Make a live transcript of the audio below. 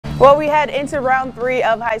Well, we head into round 3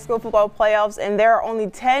 of high school football playoffs, and there are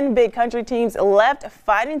only 10 big country teams left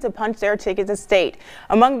fighting to punch their ticket to state.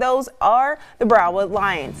 Among those are the Brownwood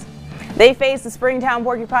Lions. They face the Springtown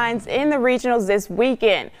Porcupines in the regionals this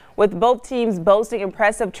weekend, with both teams boasting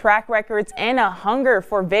impressive track records and a hunger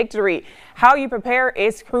for victory. How you prepare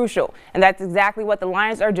is crucial, and that's exactly what the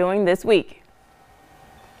Lions are doing this week.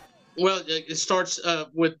 Well, it starts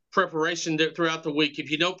with preparation throughout the week. If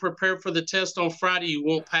you don't prepare for the test on Friday, you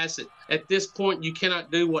won't pass it. At this point, you cannot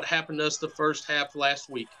do what happened to us the first half last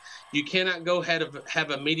week. You cannot go have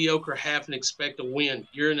a mediocre half and expect a win.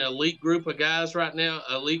 You're an elite group of guys right now,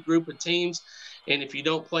 elite group of teams, and if you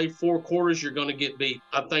don't play 4 quarters, you're going to get beat.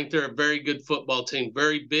 I think they're a very good football team,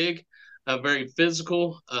 very big, very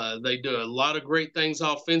physical. They do a lot of great things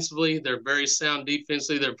offensively. They're very sound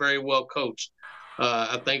defensively. They're very well coached.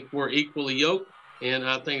 I think we're equally yoked, and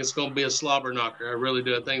I think it's going to be a slobber knocker. I really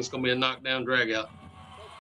do. I think it's going to be a knockdown, drag out.